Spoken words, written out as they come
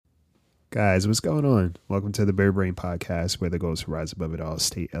Guys, what's going on? Welcome to the Bear Brain Podcast, where the goal is to rise above it all,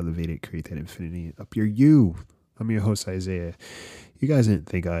 stay elevated, create that infinity up your you. I'm your host, Isaiah. You guys didn't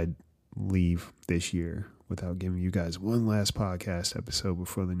think I'd leave this year without giving you guys one last podcast episode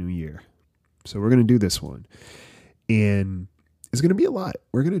before the new year. So we're going to do this one. And it's going to be a lot.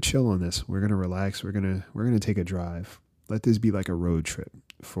 We're going to chill on this. We're going to relax. We're going to take a drive. Let this be like a road trip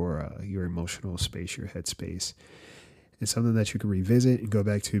for your emotional space, your headspace. It's something that you can revisit and go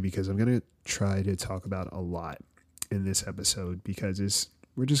back to, because I'm going to try to talk about a lot in this episode, because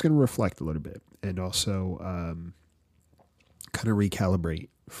we're just going to reflect a little bit and also kind of recalibrate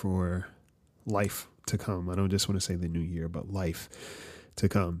for life to come. I don't just want to say the new year, but life to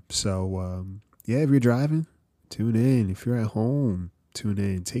come. So if you're driving, tune in. If you're at home, tune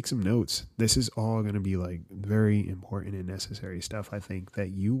in, take some notes. This is all going to be like very important and necessary stuff, I think, that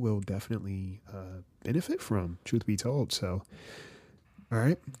you will definitely benefit from, truth be told. So, all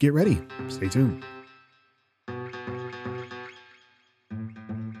right, get ready. Stay tuned.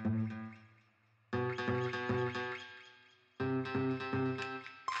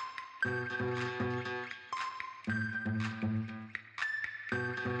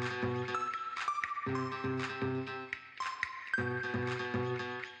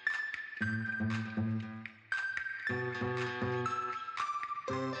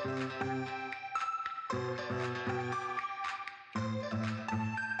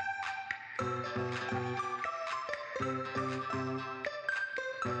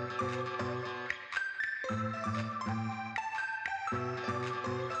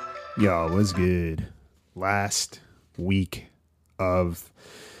 Y'all, what's good? Last week of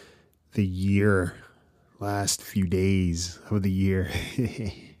the year, last few days of the year.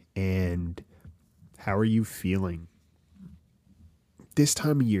 And how are you feeling? This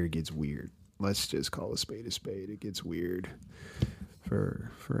time of year gets weird. Let's just call a spade a spade. It gets weird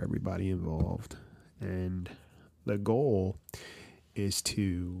for everybody involved. And the goal is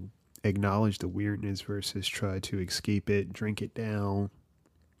to acknowledge the weirdness versus try to escape it, drink it down,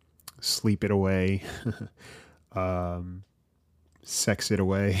 sleep it away, sex it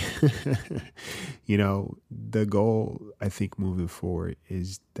away. The goal, I think, moving forward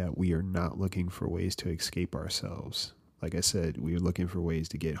is that we are not looking for ways to escape ourselves. Like I said, we are looking for ways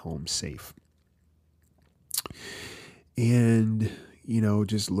to get home safe. And,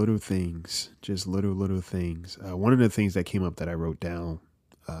 just little things, just little things. One of the things that came up that I wrote down,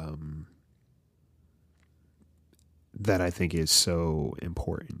 that I think is so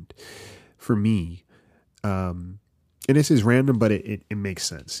important for me. And this is random, but it makes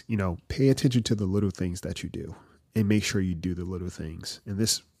sense. Pay attention to the little things that you do and make sure you do the little things.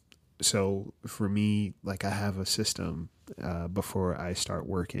 So for me, like, I have a system before I start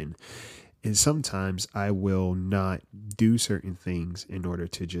working. And sometimes I will not do certain things in order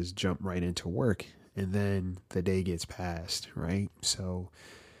to just jump right into work. And then the day gets passed, right? So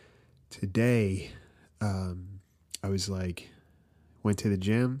today, I was like, went to the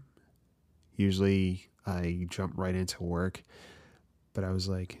gym. Usually I jump right into work, but I was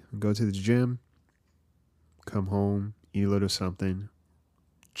like, go to the gym, come home, eat a little something,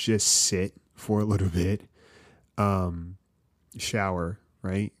 just sit for a little bit, shower,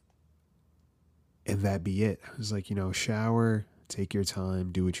 right? And that be it. I was like, shower, take your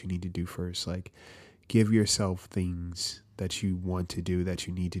time, do what you need to do first. Like, give yourself things that you want to do, that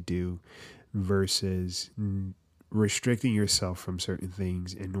you need to do, versus restricting yourself from certain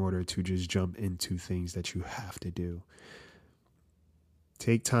things in order to just jump into things that you have to do.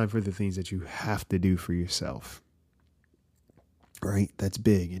 Take time for the things that you have to do for yourself. Right? That's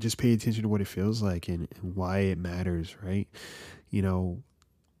big. And just pay attention to what it feels like and why it matters, right?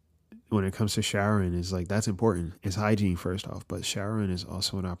 When it comes to showering, is like, that's important. It's hygiene first off, but showering is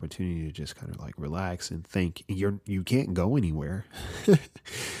also an opportunity to just kind of like relax and think. You can't go anywhere.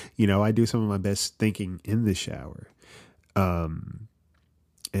 I do some of my best thinking in the shower. And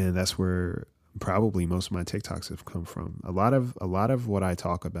that's where probably most of my TikToks have come from. A lot of what I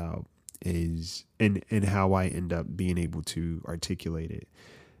talk about is and how I end up being able to articulate it.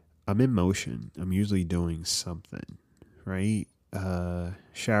 I'm in motion. I'm usually doing something, right?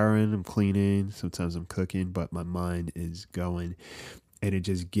 Showering, I'm cleaning, sometimes I'm cooking, but my mind is going, and it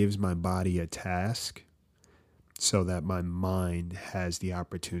just gives my body a task so that my mind has the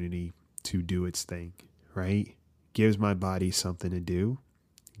opportunity to do its thing, right? Gives my body something to do,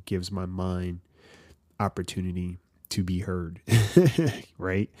 gives my mind opportunity to be heard,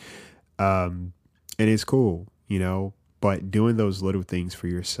 right? And it's cool, but doing those little things for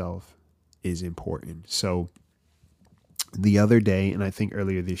yourself is important. So the other day, and I think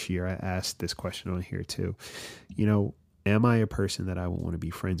earlier this year, I asked this question on here too, Am I a person that I would want to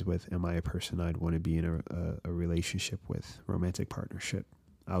be friends with? Am I a person I'd want to be in a relationship with, romantic partnership?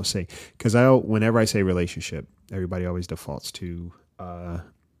 I'll say, because whenever I say relationship, everybody always defaults to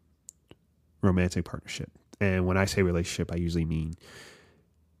romantic partnership. And when I say relationship, I usually mean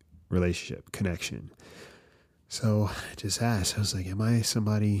relationship, connection. So I just asked, I was like, am I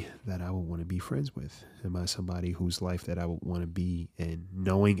somebody that I would want to be friends with? Am I somebody whose life that I would want to be in,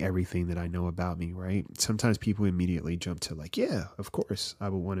 knowing everything that I know about me, right? Sometimes people immediately jump to like, yeah, of course I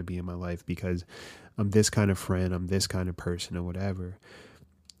would want to be in my life because I'm this kind of friend, I'm this kind of person or whatever.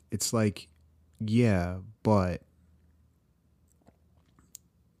 It's like, yeah, but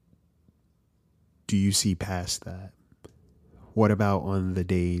do you see past that? What about on the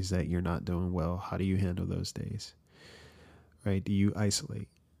days that you're not doing well? How do you handle those days? Right? Do you isolate?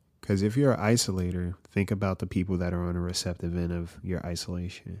 Because if you're an isolator, think about the people that are on a receptive end of your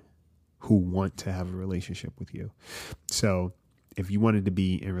isolation who want to have a relationship with you. So if you wanted to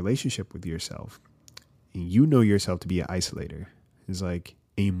be in relationship with yourself and you know yourself to be an isolator, it's like,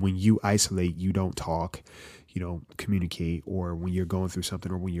 and when you isolate, you don't talk, you don't communicate, or when you're going through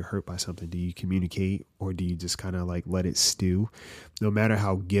something or when you're hurt by something, do you communicate or do you just kind of like let it stew? No matter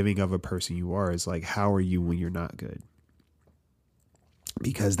how giving of a person you are, it's like, how are you when you're not good?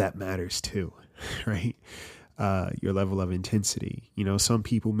 Because that matters too, right? Your level of intensity. You know, some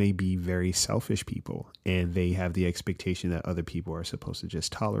people may be very selfish people and they have the expectation that other people are supposed to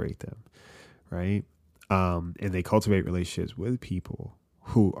just tolerate them, right? And they cultivate relationships with people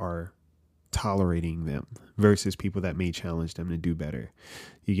who are tolerating them versus people that may challenge them to do better.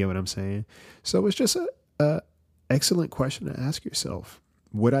 You get what I'm saying? So it's just a excellent question to ask yourself.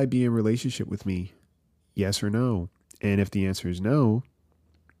 Would I be in relationship with me? Yes or no? And if the answer is no,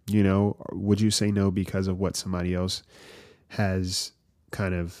 you know, would you say no because of what somebody else has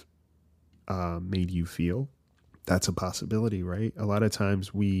kind of made you feel? That's a possibility, right? A lot of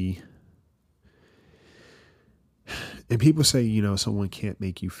times and people say, you know, someone can't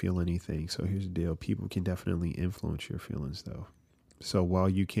make you feel anything. So here's the deal. People can definitely influence your feelings, though. So while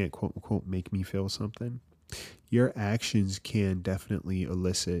you can't, quote unquote, make me feel something, your actions can definitely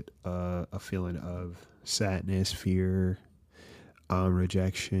elicit a feeling of sadness, fear,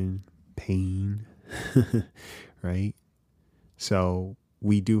 rejection, pain, right? So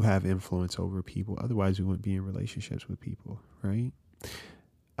we do have influence over people. Otherwise, we wouldn't be in relationships with people, right?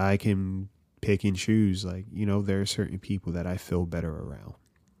 I can pick and choose. Like, you know, there are certain people that I feel better around.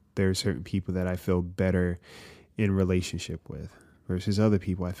 There are certain people that I feel better in relationship with versus other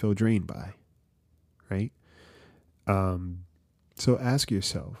people I feel drained by, right? So ask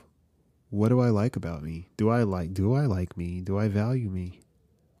yourself, what do I like about me? Do I like me? Do I value me?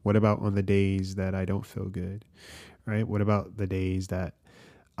 What about on the days that I don't feel good, right? What about the days that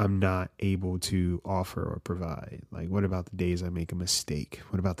I'm not able to offer or provide? Like, what about the days I make a mistake?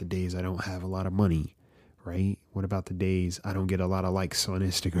 What about the days I don't have a lot of money, right? What about the days I don't get a lot of likes on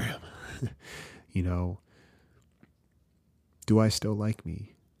Instagram? You know, do I still like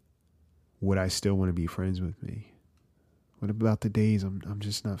me? Would I still want to be friends with me? What about the days I'm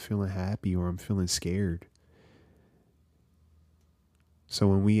just not feeling happy or I'm feeling scared? So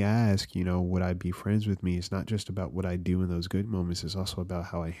when we ask, you know, would I be friends with me? It's not just about what I do in those good moments. It's also about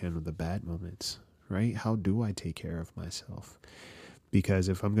how I handle the bad moments, right? How do I take care of myself? Because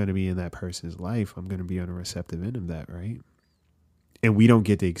if I'm going to be in that person's life, I'm going to be on a receptive end of that, right? And we don't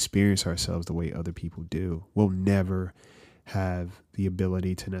get to experience ourselves the way other people do. We'll never have the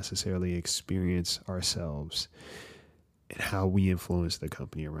ability to necessarily experience ourselves and how we influence the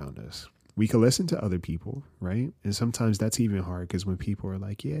company around us. We can listen to other people, right? And sometimes that's even hard because when people are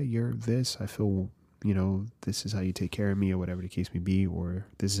like, yeah, you're this, I feel, you know, this is how you take care of me or whatever the case may be, or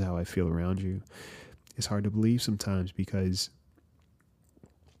this is how I feel around you. It's hard to believe sometimes because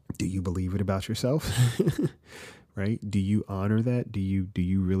do you believe it about yourself? Right? Do you honor that? Do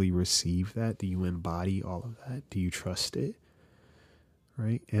you really receive that? Do you embody all of that? Do you trust it?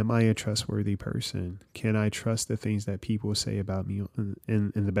 Right? Am I a trustworthy person? Can I trust the things that people say about me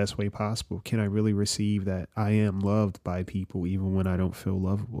in the best way possible? Can I really receive that I am loved by people even when I don't feel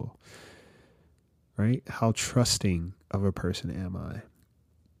lovable? Right? How trusting of a person am I?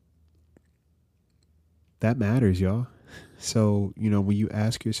 That matters, y'all. So, you know, when you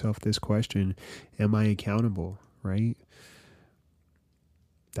ask yourself this question, am I accountable? Right?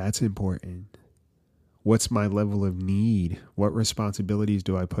 That's important. What's my level of need? What responsibilities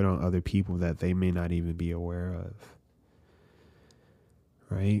do I put on other people that they may not even be aware of?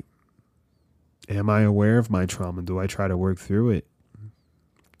 Right? Am I aware of my trauma? Do I try to work through it?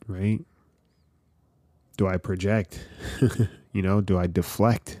 Right? Do I project? You know, do I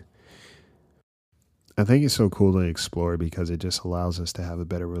deflect? I think it's so cool to explore because it just allows us to have a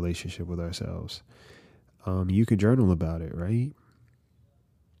better relationship with ourselves. You can journal about it, right?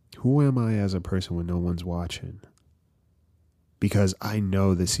 Who am I as a person when no one's watching? Because I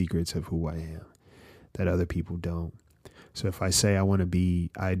know the secrets of who I am that other people don't. So if I say I want to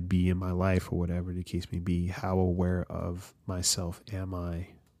be, I'd be in my life or whatever the case may be, how aware of myself am I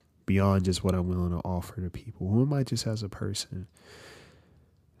beyond just what I'm willing to offer to people? Who am I just as a person?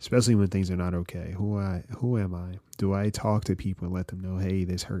 Especially when things are not okay. Who am I? Do I talk to people and let them know, hey,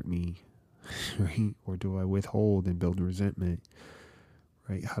 this hurt me? Right? Or do I withhold and build resentment?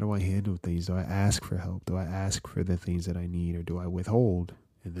 Right? How do I handle things? Do I ask for help? Do I ask for the things that I need? Or do I withhold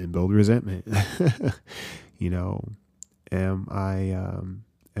and then build resentment? You know, am I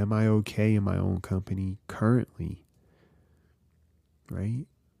okay in my own company currently? Right?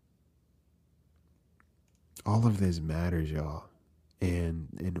 All of this matters, y'all. And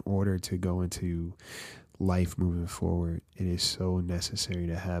in order to go into life moving forward, it is so necessary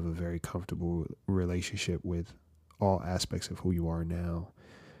to have a very comfortable relationship with all aspects of who you are now.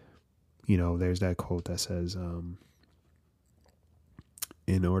 You know, there's that quote that says,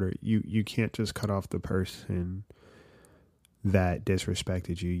 in order, you can't just cut off the person that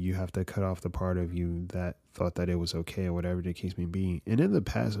disrespected you. You have to cut off the part of you that thought that it was okay or whatever the case may be. And in the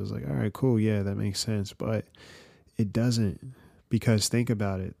past, I was like, all right, cool. Yeah, that makes sense. But it doesn't, because think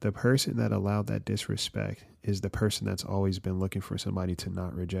about it. The person that allowed that disrespect is the person that's always been looking for somebody to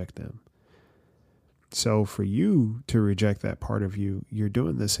not reject them. So for you to reject that part of you, you're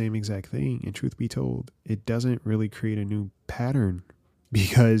doing the same exact thing. And truth be told, it doesn't really create a new pattern,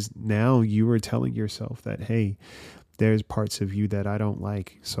 because now you are telling yourself that, hey, there's parts of you that I don't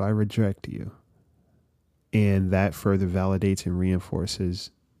like, so I reject you. And that further validates and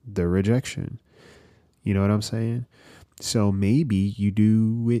reinforces the rejection. You know what I'm saying? So maybe you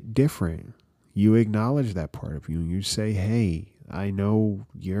do it different. You acknowledge that part of you and you say, hey, I know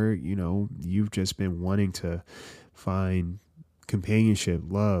you've just been wanting to find companionship,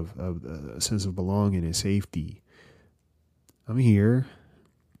 love, a sense of belonging and safety. I'm here.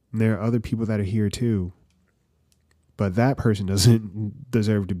 And there are other people that are here too. But that person doesn't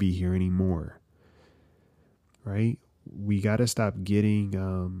deserve to be here anymore. Right? We got to stop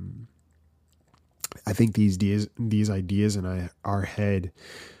getting, I think these ideas in our head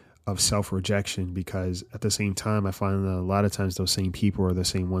of self-rejection, because at the same time, I find that a lot of times those same people are the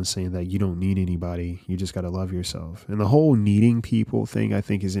same ones saying that you don't need anybody. You just got to love yourself. And the whole needing people thing, I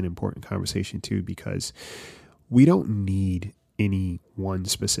think, is an important conversation too, because we don't need any one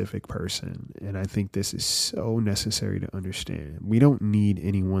specific person. And I think this is so necessary to understand. We don't need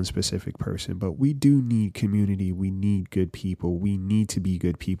any one specific person, but we do need community. We need good people. We need to be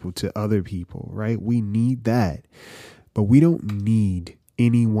good people to other people, right? We need that, but we don't need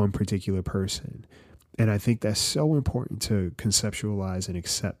any one particular person. And I think that's so important to conceptualize and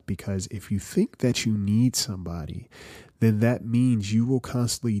accept, because if you think that you need somebody, then that means you will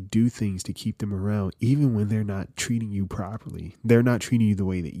constantly do things to keep them around, even when they're not treating you properly. They're not treating you the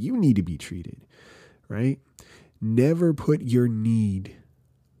way that you need to be treated, right? Never put your need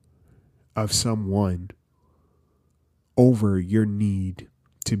of someone over your need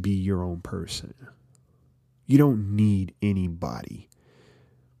to be your own person. You don't need anybody,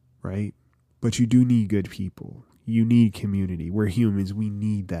 right? But you do need good people. You need community. We're humans. We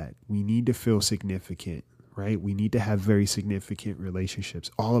need that. We need to feel significant, right? We need to have very significant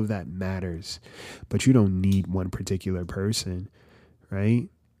relationships. All of that matters, but you don't need one particular person, right?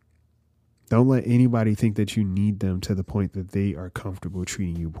 Don't let anybody think that you need them to the point that they are comfortable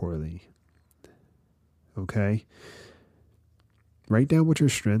treating you poorly. Okay? Write down what your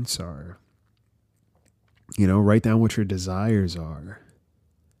strengths are. Write down what your desires are.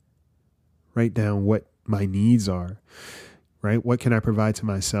 Write down what my needs are, right? What can I provide to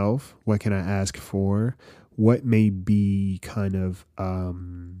myself? What can I ask for? What may be kind of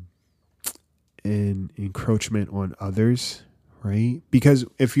an encroachment on others, right? Because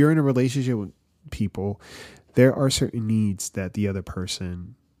if you're in a relationship with people, there are certain needs that the other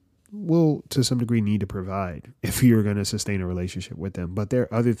person will, to some degree, need to provide if you're going to sustain a relationship with them. But there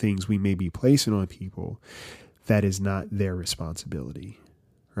are other things we may be placing on people that is not their responsibility.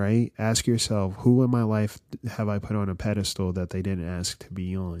 Right? Ask yourself, who in my life have I put on a pedestal that they didn't ask to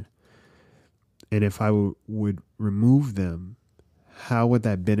be on? And if I would remove them, how would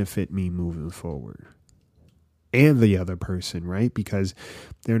that benefit me moving forward? And the other person, right? Because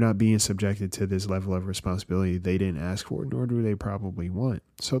they're not being subjected to this level of responsibility they didn't ask for, nor do they probably want.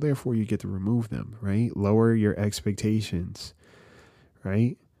 So therefore, you get to remove them, right? Lower your expectations,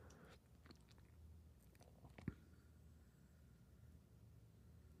 right?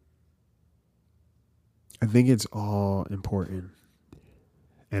 I think it's all important.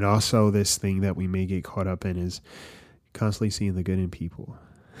 And also, this thing that we may get caught up in is constantly seeing the good in people.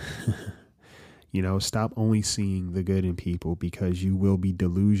 Stop only seeing the good in people, because you will be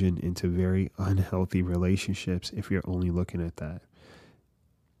delusioned into very unhealthy relationships if you're only looking at that.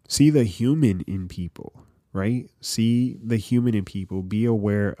 See the human in people, right? See the human in people. Be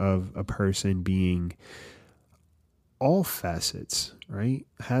aware of a person being all facets, right?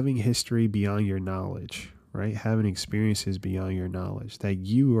 Having history beyond your knowledge, right? Having experiences beyond your knowledge that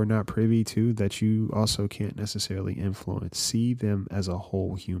you are not privy to, that you also can't necessarily influence. See them as a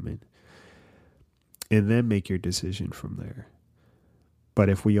whole human, and then make your decision from there. But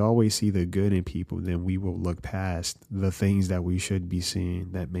if we always see the good in people, then we will look past the things that we should be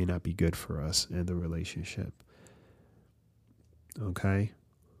seeing that may not be good for us in the relationship. Okay?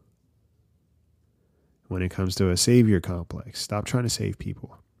 When it comes to a savior complex, stop trying to save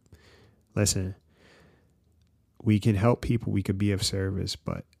people. Listen, we can help people, we could be of service,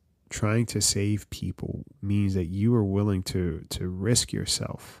 but trying to save people means that you are willing to risk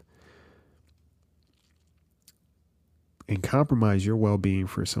yourself and compromise your well-being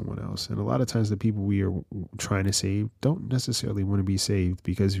for someone else. And a lot of times the people we are trying to save don't necessarily want to be saved,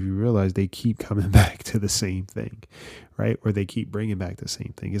 because if you realize they keep coming back to the same thing, right? Or they keep bringing back the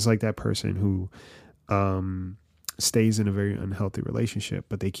same thing. It's like that person who stays in a very unhealthy relationship,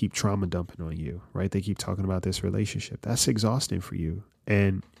 but they keep trauma dumping on you, right? They keep talking about this relationship. That's exhausting for you.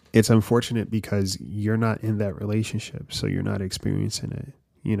 And it's unfortunate because you're not in that relationship, so you're not experiencing it,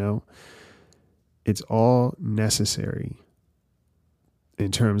 It's all necessary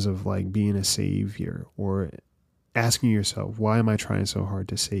in terms of like being a savior, or asking yourself, why am I trying so hard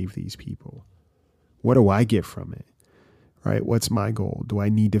to save these people? What do I get from it? Right? What's my goal? Do I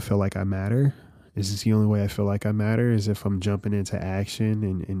need to feel like I matter? Is this the only way I feel like I matter? Is if I'm jumping into action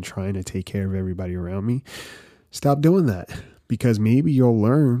and trying to take care of everybody around me? Stop doing that, because maybe you'll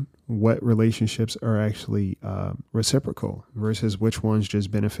learn what relationships are actually reciprocal versus which ones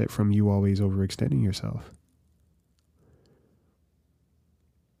just benefit from you always overextending yourself.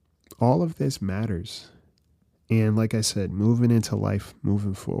 All of this matters. And like I said, moving into life,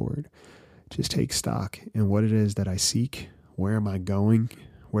 moving forward, just take stock in what it is that I seek. Where am I going?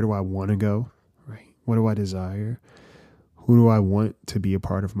 Where do I want to go? Right? What do I desire? Who do I want to be a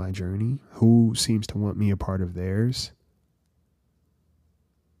part of my journey? Who seems to want me a part of theirs?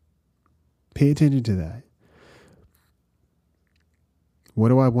 Pay attention to that. What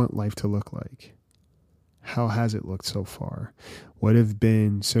do I want life to look like? How has it looked so far? What have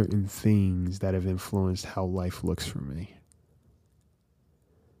been certain things that have influenced how life looks for me?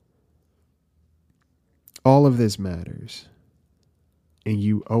 All of this matters. And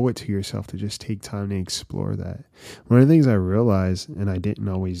you owe it to yourself to just take time to explore that. One of the things I realized, and I didn't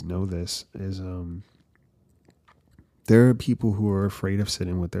always know this, is there are people who are afraid of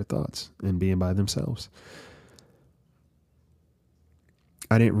sitting with their thoughts and being by themselves.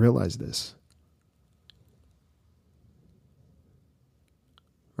 I didn't realize this.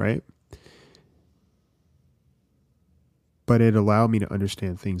 Right? But it allowed me to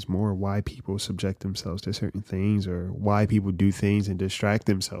understand things more, why people subject themselves to certain things, or why people do things and distract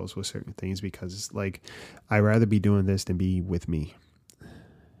themselves with certain things, because it's like, I'd rather be doing this than be with me.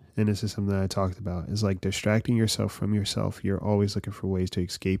 And this is something that I talked about. It's like distracting yourself from yourself. You're always looking for ways to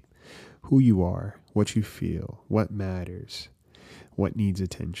escape who you are, what you feel, what matters, what needs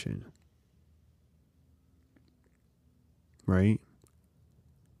attention. Right?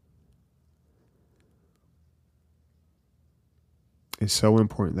 It's so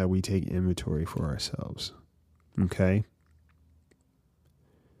important that we take inventory for ourselves. Okay?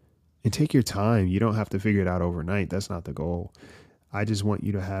 And take your time. You don't have to figure it out overnight. That's not the goal. I just want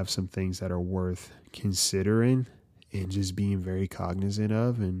you to have some things that are worth considering and just being very cognizant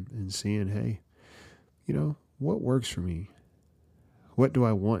of, and seeing, hey, what works for me? What do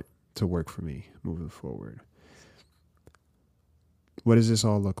I want to work for me moving forward? What does this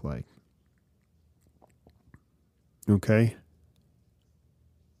all look like? Okay?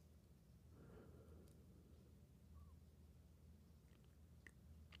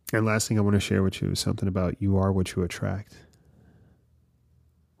 And last thing I want to share with you is something about you are what you attract,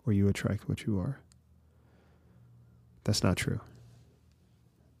 or you attract what you are. That's not true.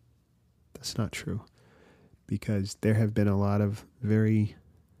 That's not true. Because there have been a lot of very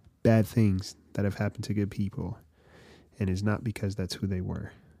bad things that have happened to good people, and it's not because that's who they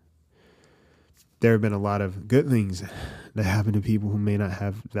were. There have been a lot of good things that happened to people who may not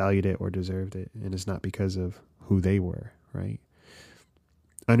have valued it or deserved it, and it's not because of who they were, right?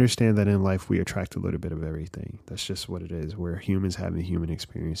 Understand that in life we attract a little bit of everything. That's just what it is. We're humans having human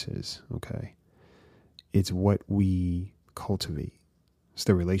experiences, okay? It's what we cultivate. It's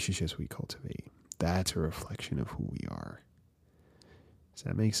the relationships we cultivate. That's a reflection of who we are. Does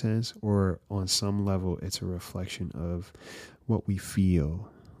that make sense? Or on some level, it's a reflection of what we feel,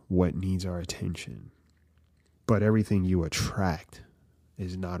 what needs our attention. But everything you attract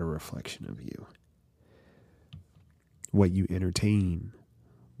is not a reflection of you. What you entertain,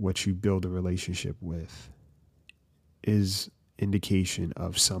 what you build a relationship with, is indication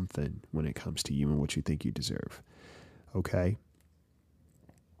of something when it comes to you and what you think you deserve. Okay?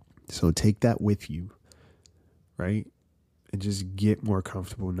 So take that with you, right? And just get more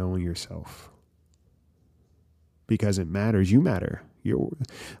comfortable knowing yourself. Because it matters. You matter. You're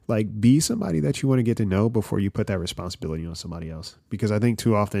like, be somebody that you want to get to know before you put that responsibility on somebody else. Because I think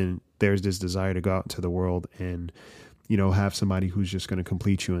too often there's this desire to go out into the world and, you know, have somebody who's just going to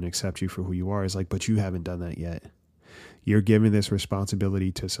complete you and accept you for who you are. It's like, but you haven't done that yet. You're giving this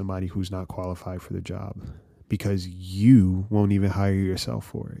responsibility to somebody who's not qualified for the job because you won't even hire yourself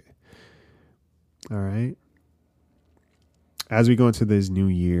for it. All right. As we go into this new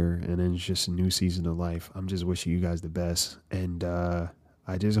year and then it's just a new season of life, I'm just wishing you guys the best. And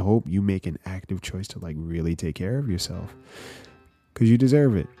I just hope you make an active choice to like really take care of yourself because you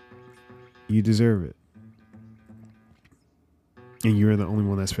deserve it. You deserve it. And you're the only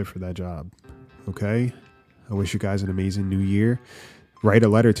one that's fit for that job. Okay? I wish you guys an amazing new year. Write a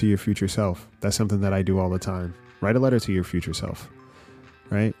letter to your future self. That's something that I do all the time. Write a letter to your future self.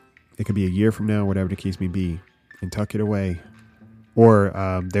 Right? It could be a year from now, whatever the case may be, and tuck it away. Or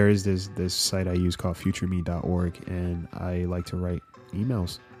there is this site I use called futureme.org, and I like to write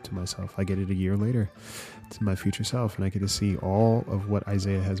emails to myself. I get it a year later to my future self, and I get to see all of what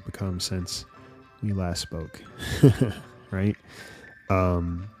Isaiah has become since we last spoke. Right?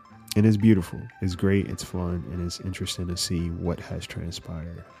 And it's beautiful. It's great. It's fun. And it's interesting to see what has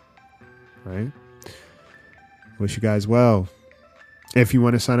transpired. Right? Wish you guys well. If you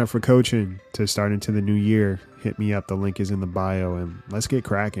want to sign up for coaching to start into the new year, hit me up. The link is in the bio, and let's get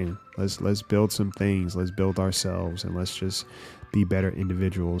cracking. Let's build some things. Let's build ourselves, and let's just be better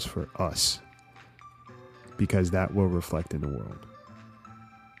individuals for us, because that will reflect in the world.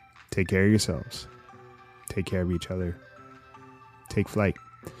 Take care of yourselves. Take care of each other. Take flight.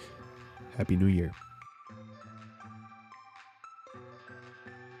 Happy New Year.